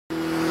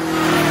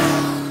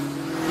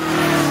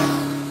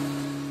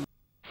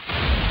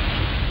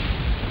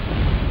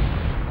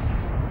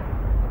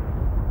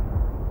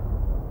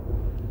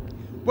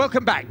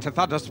Welcome back to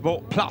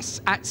Thundersport Plus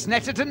at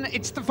Snetterton.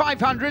 It's the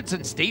 500s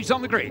and Steve's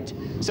on the grid.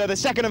 So the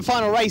second and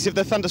final race of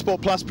the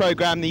Thundersport Plus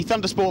programme, the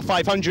Thundersport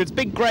 500s.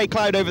 Big grey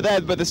cloud over there,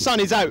 but the sun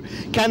is out.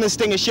 Can the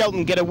Stinger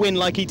Shelton get a win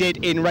like he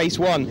did in race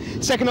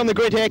 1? Second on the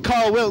grid here,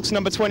 Carl Wilkes,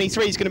 number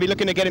 23, is going to be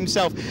looking to get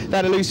himself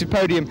that elusive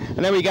podium.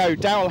 And there we go,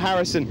 Daryl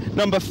Harrison,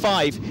 number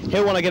 5.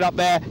 He'll want to get up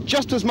there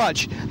just as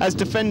much as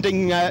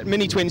defending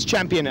Mini-Twins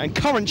champion and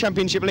current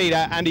championship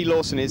leader Andy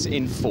Lawson is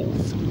in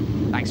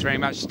 4th. Thanks very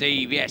much,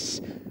 Steve.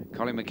 Yes.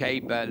 Colin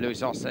McCabe,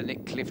 Lewis Osler,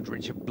 Nick Clift,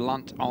 Richard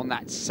Blunt on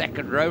that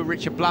second row.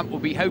 Richard Blunt will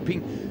be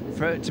hoping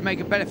to make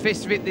a better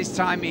fist of it this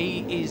time.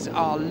 He is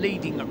our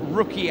leading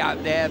rookie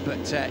out there,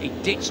 but he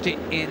ditched it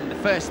in the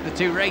first of the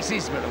 2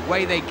 races, but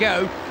away they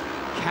go.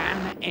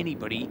 Can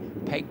anybody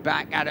peg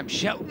back Adam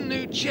Shelton,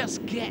 who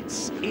just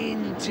gets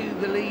into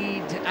the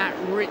lead at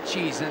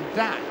Ritchie's, and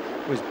that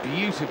was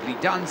beautifully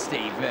done,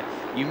 Steve.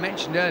 You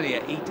mentioned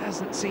earlier, he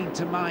doesn't seem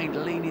to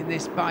mind leaning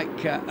this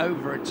bike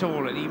over at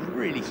all, and he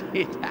really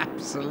did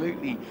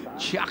absolutely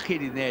chuck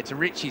it in there to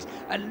Ritchie's.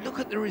 And look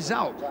at the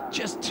result,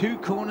 just 2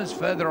 corners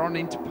further on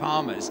into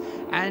Palmer's,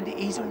 and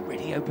he's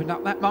already opened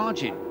up that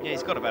margin. Yeah,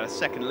 he's got about a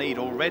second lead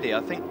already. I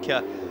think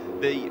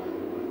the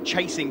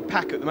chasing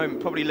pack at the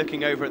moment probably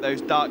looking over at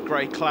those dark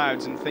grey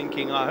clouds and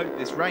thinking, I hope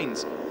this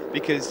rains,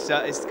 because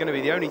it's going to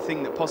be the only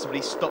thing that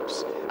possibly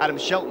stops Adam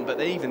Shelton. But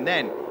even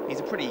then, he's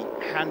a pretty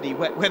handy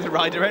wet weather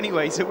rider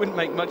anyway, so it wouldn't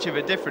make much of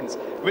a difference.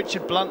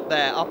 Richard Blunt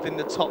there up in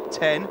the top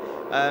 10.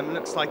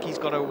 Looks like he's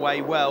got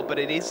away well, but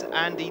it is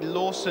Andy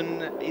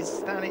Lawson.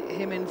 Is that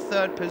him in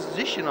 3rd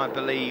position, I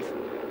believe?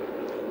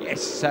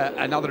 Yes,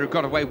 another who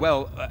got away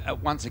well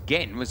once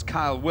again was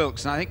Kyle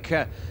Wilkes. And I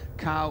think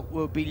Kyle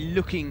will be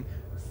looking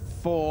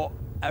for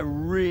a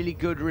really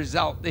good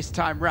result this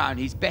time round.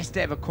 His best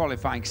ever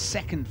qualifying,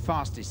 2nd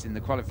fastest in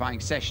the qualifying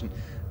session,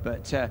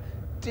 but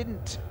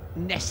didn't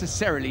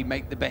necessarily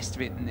make the best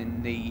of it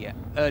in the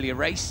earlier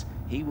race.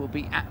 He will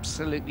be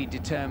absolutely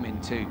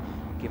determined to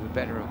give a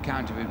better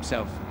account of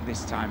himself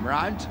this time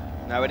round.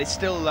 No, it is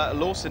still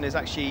Lawson is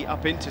actually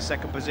up into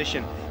 2nd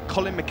position.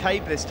 Colin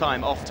McCabe this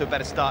time off to a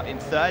better start in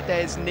 3rd.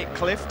 There's Nick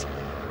Clift,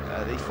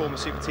 the former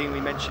super team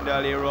we mentioned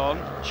earlier on,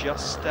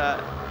 just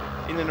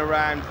in and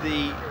around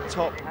the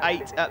top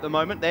 8 at the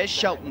moment. There's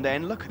Shelton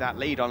then. Look at that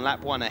lead on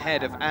lap 1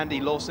 ahead of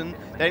Andy Lawson.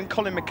 Then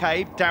Colin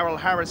McCabe, Daryl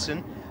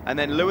Harrison, and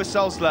then Lewis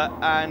Osler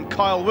and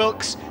Kyle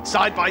Wilkes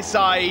side by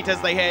side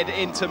as they head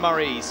into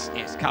Murray's.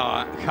 Yes,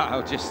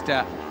 Kyle just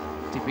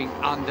dipping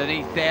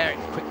underneath there.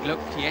 Quick look,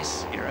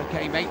 yes, you're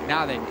okay, mate.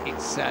 Now then,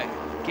 it's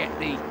get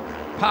the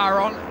power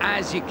on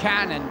as you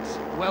can,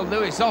 and, well,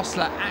 Lewis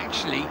Osler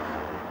actually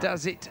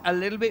does it a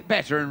little bit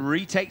better and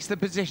retakes the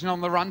position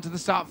on the run to the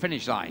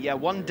start-finish line. Yeah,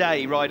 one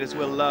day riders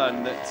will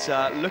learn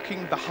that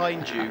looking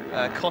behind you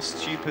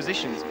costs you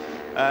positions.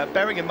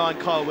 Bearing in mind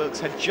Kyle Wilkes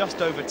had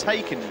just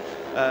overtaken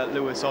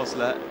Lewis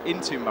Osler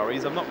into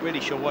Murray's. I'm not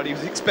really sure what he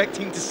was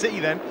expecting to see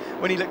then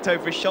when he looked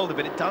over his shoulder,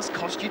 but it does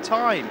cost you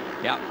time.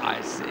 Yeah,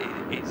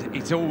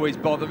 it's always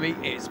bothered me.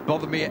 It's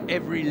bothered me at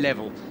every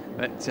level.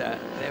 But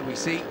there we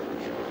see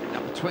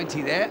number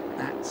 20 there.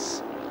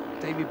 That's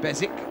David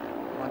Bezic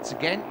once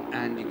again,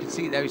 and you can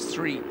see those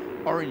 3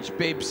 orange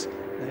bibs,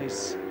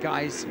 those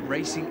guys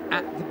racing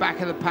at the back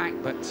of the pack,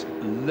 but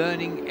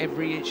learning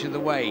every inch of the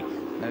way.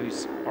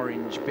 Those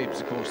orange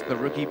bibs, of course, the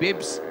rookie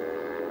bibs,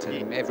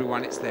 telling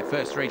everyone it's their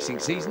first racing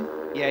season.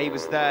 Yeah, he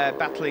was there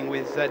battling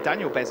with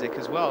Daniel Bezic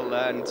as well,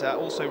 and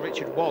also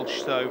Richard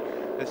Walsh. So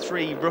the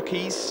 3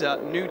 rookies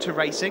new to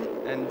racing,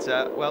 and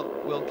well,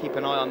 we'll keep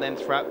an eye on them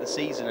throughout the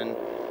season, and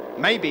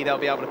maybe they'll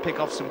be able to pick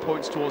off some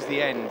points towards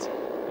the end.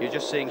 You're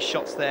just seeing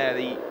shots there,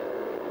 the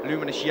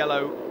luminous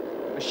yellow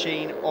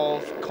machine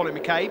of Colin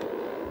McCabe.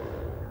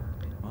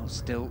 Well,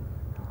 still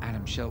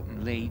Adam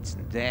Shelton leads,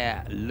 and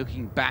there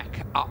looking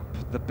back up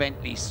the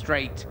Bentley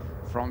straight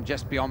from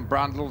just beyond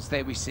Brundles.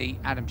 There we see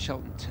Adam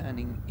Shelton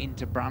turning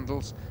into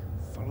Brundles,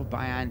 followed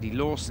by Andy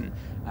Lawson.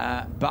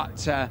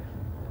 But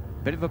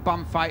bit of a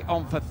bum fight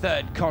on for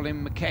 3rd.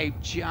 Colin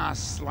McCabe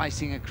just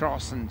slicing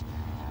across and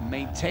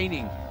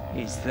maintaining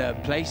his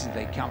 3rd place as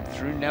they come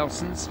through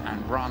Nelson's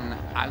and run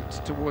out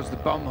towards the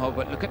bomb hole.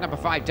 But look at number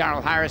 5,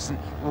 Daryl Harrison,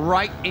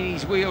 right in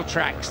his wheel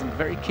tracks and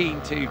very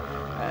keen to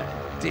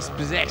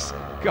dispossess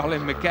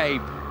Colin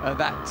McCabe of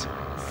that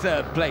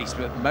 3rd place,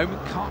 but at the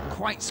moment can't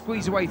quite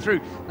squeeze away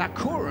through. Now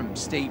Coram,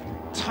 Steve,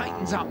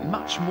 tightens up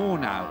much more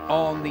now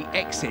on the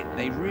exit.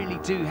 They really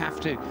do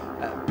have to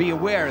be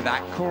aware of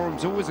that.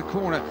 Coram's always a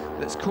corner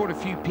that's caught a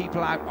few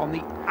people out on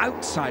the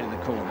outside of the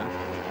corner,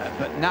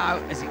 but now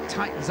as it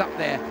tightens up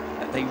there,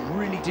 they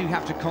really do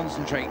have to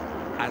concentrate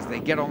as they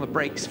get on the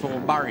brakes for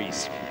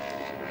Murray's.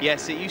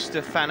 Yes, it used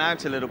to fan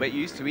out a little bit. You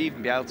used to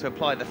even be able to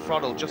apply the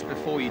throttle just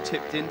before you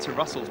tipped into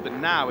Russell's, but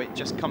now it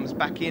just comes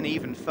back in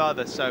even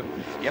further, so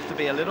you have to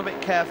be a little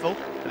bit careful.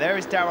 There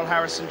is Daryl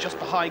Harrison just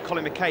behind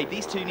Colin McCabe.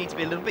 These 2 need to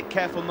be a little bit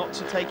careful not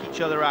to take each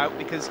other out,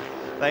 because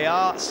they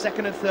are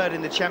 2nd and 3rd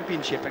in the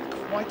championship and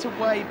quite a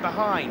way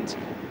behind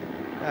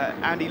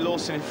Andy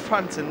Lawson in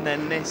front, and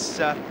then this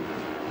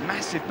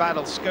massive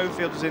battle.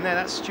 Schofield was in there.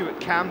 That's Stuart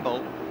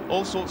Campbell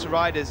all sorts of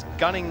riders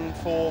gunning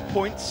for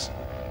points.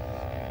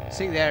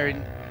 See there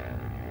in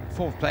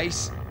 4th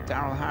place,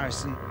 Daryl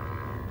Harrison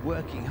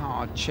working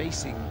hard,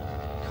 chasing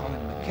Colin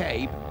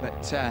McCabe,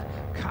 but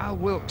Kyle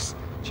Wilkes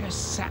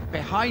just sat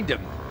behind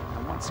him.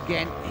 And once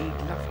again,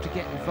 he'd love to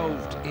get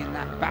involved in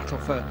that battle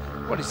for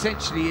what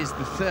essentially is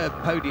the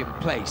 3rd podium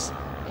place.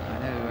 I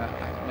know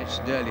I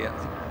mentioned earlier, I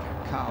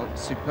think Kyle,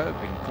 superb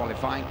in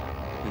qualifying,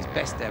 his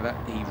best ever.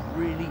 He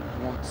really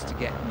wants to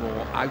get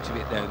more out of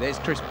it though. There's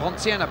Chris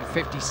Poncia, number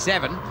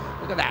 57.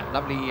 Look at that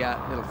lovely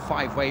little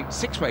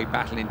 6-way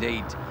battle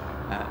indeed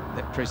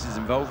that Chris is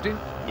involved in.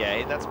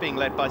 Yeah, that's being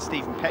led by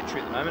Stephen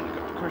Petrie at the moment.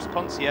 Chris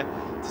Poncia,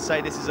 to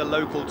say this is a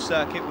local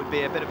circuit would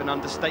be a bit of an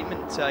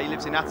understatement. He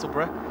lives in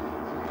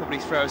Attleborough. Probably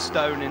throw a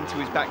stone into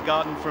his back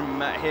garden from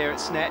here at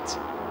Snet.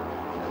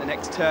 The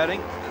next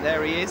turning,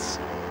 there he is,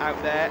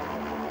 out there,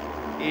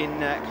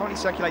 currently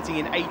circulating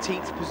in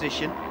 18th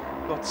position.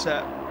 Got,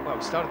 well,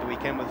 we started the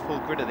weekend with a full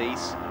grid of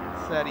these,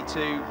 32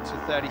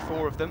 to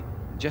 34 of them.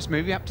 Just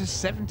moving up to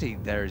 70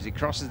 there as he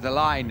crosses the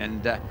line,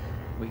 and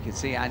we can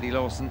see Andy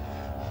Lawson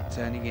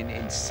turning in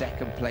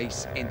 2nd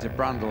place into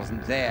Brundles,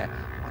 and there,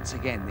 once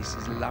again, this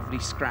is a lovely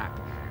scrap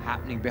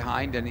happening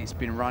behind, and it's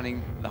been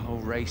running the whole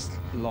race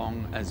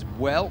long as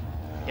well.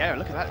 Yeah,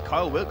 look at that.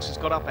 Kyle Wilkes has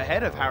got up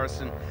ahead of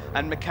Harrison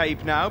and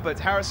McCabe now, but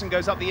Harrison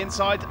goes up the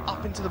inside,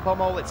 up into the bomb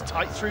hole. It's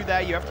tight through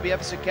there. You have to be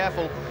ever so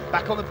careful.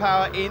 Back on the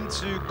power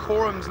into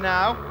Corums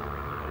now.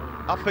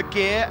 Up a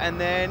gear and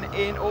then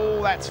in.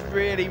 Oh, that's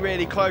really,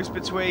 really close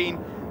between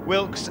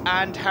Wilkes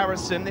and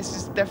Harrison. This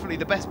is definitely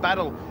the best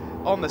battle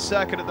on the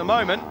circuit at the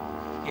moment.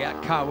 Yeah,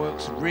 Kyle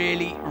Wilkes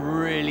really,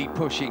 really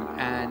pushing,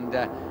 and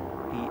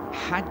he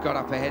had got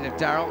up ahead of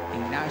Daryl. He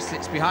now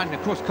sits behind, and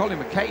of course Colin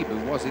McCabe,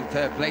 who was in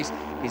 3rd place,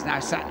 is now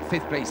sat in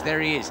 5th place. There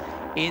he is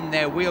in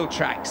their wheel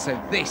tracks.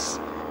 So this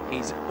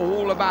is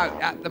all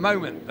about, at the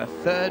moment, the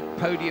 3rd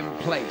podium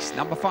place.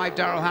 Number 5,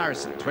 Daryl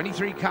Harrison,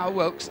 23, Kyle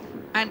Wilkes,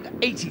 and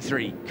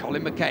 83,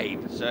 Colin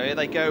McCabe. So here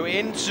they go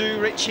into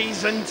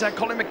Ritchie's, and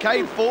Colin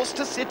McCabe forced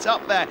to sit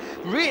up there.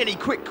 Really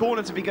quick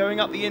corner to be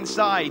going up the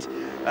inside.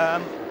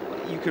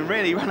 You can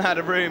really run out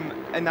of room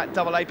in that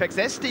double apex.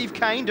 There's Steve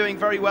Kane doing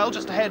very well,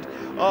 just ahead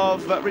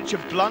of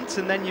Richard Blunt,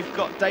 and then you've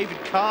got David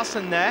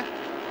Carson there.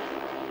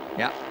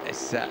 Yeah,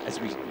 it's,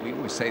 as we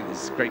always say,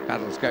 there's great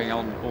battles going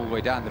on all the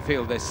way down the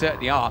field. There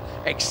certainly are,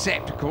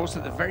 except, of course,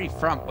 at the very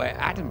front where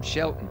Adam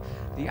Shelton,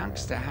 the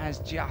youngster, has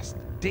just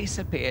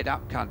disappeared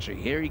up country.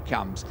 Here he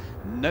comes.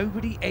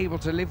 Nobody able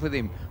to live with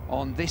him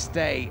on this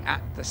day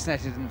at the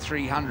Snetterton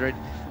 300.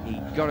 He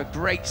got a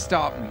great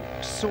start.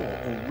 We saw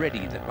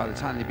already that by the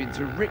time they'd been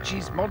through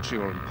Ritchie's,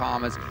 Montreal and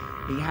Palmer's,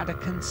 he had a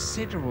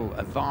considerable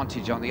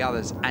advantage on the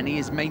others, and he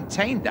has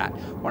maintained that.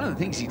 One of the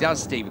things he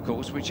does, Steve, of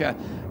course, which a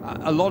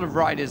lot of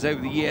riders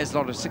over the years, a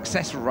lot of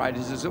successful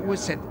riders, has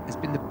always said has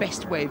been the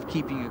best way of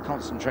keeping your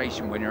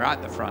concentration when you're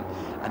out the front,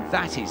 and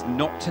that is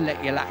not to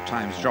let your lap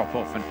times drop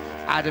off. And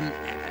Adam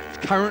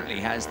currently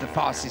has the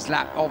fastest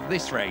lap of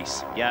this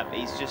race. Yeah,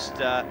 he's just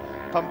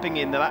pumping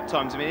in the lap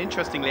times. I mean,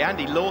 interestingly,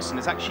 Andy Lawson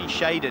has actually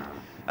shaded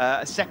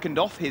a second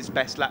off his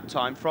best lap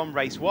time from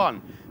race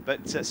 1.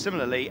 But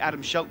similarly,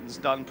 Adam Shelton's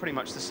done pretty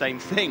much the same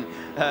thing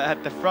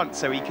at the front,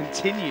 so he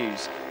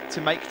continues to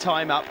make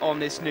time up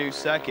on this new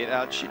circuit.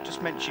 I should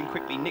just mention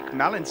quickly Nick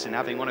Mallinson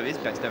having one of his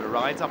best ever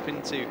rides up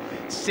into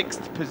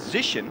 6th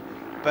position.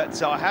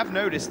 But I have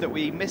noticed that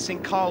we're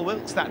missing Kyle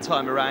Wilkes that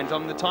time around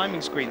on the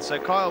timing screen. So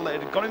Kyle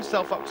had got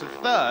himself up to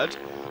 3rd,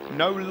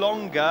 no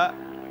longer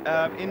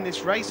in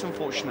this race,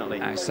 unfortunately.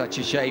 That's such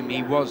a shame.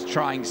 He was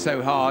trying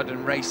so hard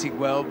and racing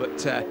well,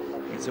 but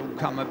it's all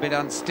come a bit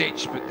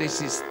unstitched. But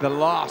this is the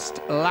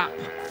last lap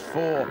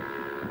for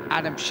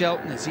Adam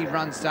Shelton as he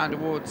runs down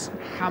towards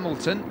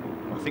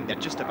Hamilton. I think they're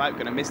just about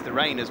going to miss the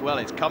rain as well.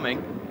 It's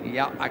coming.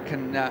 Yeah, I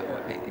can.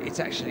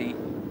 It's actually.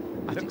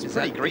 I think it's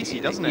pretty greasy,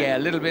 doesn't it? Yeah, a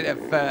little bit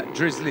of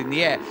drizzle in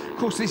the air. Of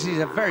course, this is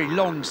a very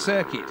long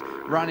circuit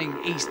running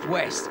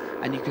east-west,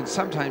 and you can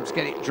sometimes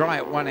get it dry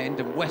at one end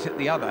and wet at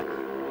the other.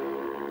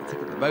 I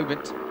think at the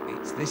moment,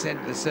 it's this end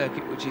of the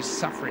circuit which is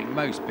suffering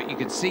most, but you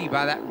can see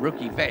by that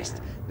rookie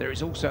vest, there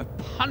is also a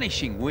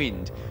punishing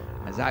wind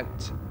as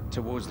out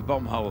towards the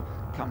bomb hole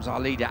comes our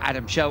leader,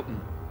 Adam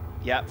Shelton.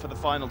 Yeah, for the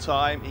final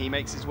time, he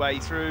makes his way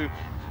through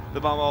the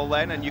bomb hole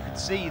then, and you can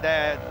see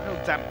there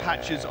little damp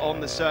patches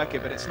on the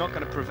circuit, but it's not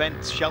going to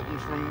prevent Shelton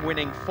from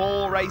winning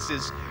 4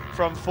 races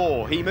from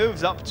 4. He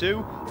moves up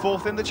to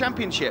 4th in the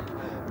championship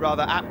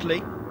rather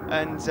aptly,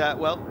 and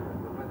well,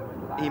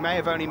 he may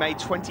have only made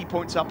 20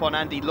 points up on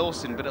Andy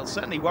Lawson, but it'll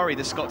certainly worry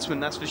the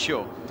Scotsman, that's for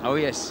sure. Oh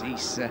yes,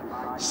 he's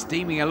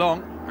steaming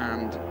along,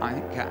 and I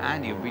think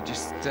Andy will be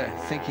just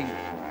thinking,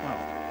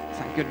 well,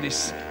 thank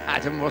goodness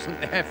Adam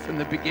wasn't there from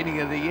the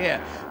beginning of the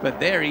year. But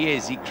there he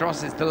is, he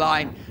crosses the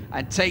line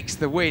and takes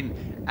the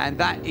win. And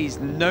that is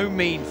no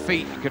mean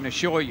feat, I can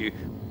assure you,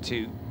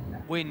 to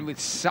win with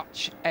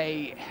such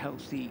a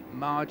healthy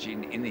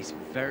margin in this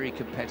very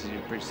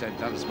competitive Bridgestone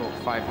Thundersport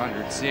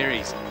 500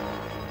 series.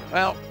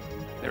 Well,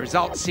 The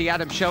results see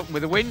Adam Shelton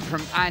with a win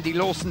from Andy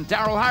Lawson,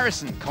 Darrell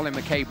Harrison, Colin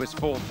McCabe was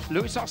 4th,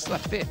 Lewis Ostler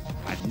 5th,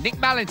 and Nick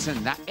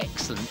Mallinson, that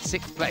excellent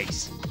 6th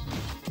place.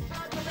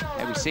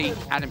 There we see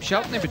Adam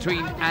Shelton in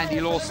between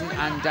Andy Lawson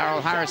and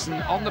Darrell Harrison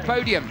on the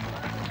podium.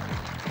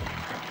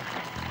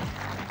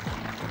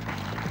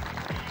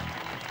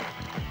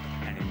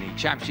 And in the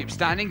championship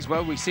standings,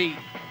 well, we see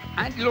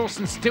Andy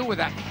Lawson still with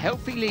that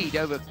healthy lead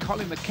over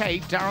Colin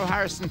McCabe, Darrell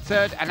Harrison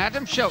 3rd, and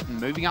Adam Shelton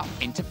moving up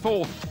into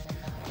 4th.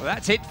 Well,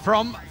 that's it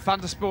from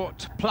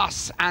Thundersport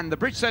Plus and the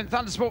Bridgestone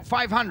Thundersport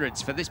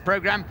 500s for this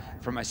programme.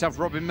 From myself,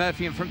 Robin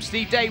Murphy, and from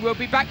Steve Day, we'll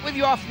be back with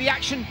you after the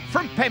action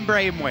from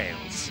Pembrey in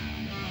Wales.